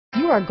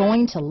are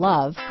going to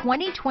love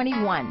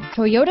 2021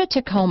 Toyota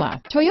Tacoma.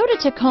 Toyota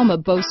Tacoma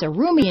boasts a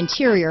roomy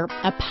interior,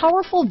 a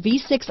powerful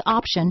V6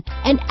 option,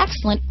 and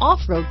excellent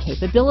off-road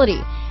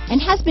capability,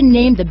 and has been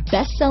named the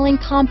best-selling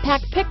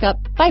compact pickup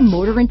by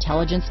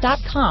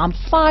MotorIntelligence.com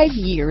 5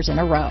 years in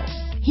a row.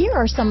 Here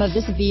are some of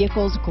this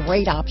vehicle's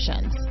great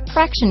options: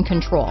 traction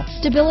control,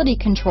 stability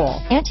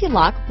control,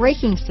 anti-lock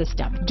braking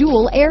system,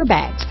 dual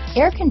airbags,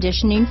 air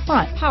conditioning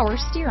front, power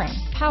steering,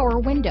 power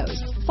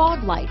windows,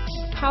 fog lights,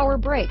 power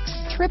brakes,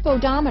 trip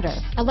odometer,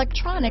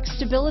 electronic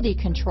stability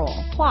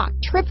control, clock,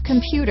 trip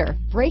computer,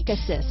 brake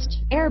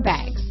assist,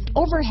 airbags,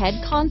 overhead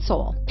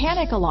console,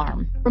 panic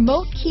alarm,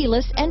 remote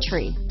keyless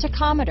entry,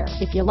 tachometer.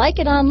 If you like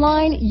it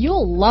online,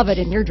 you'll love it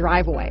in your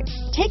driveway.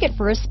 Take it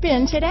for a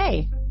spin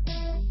today.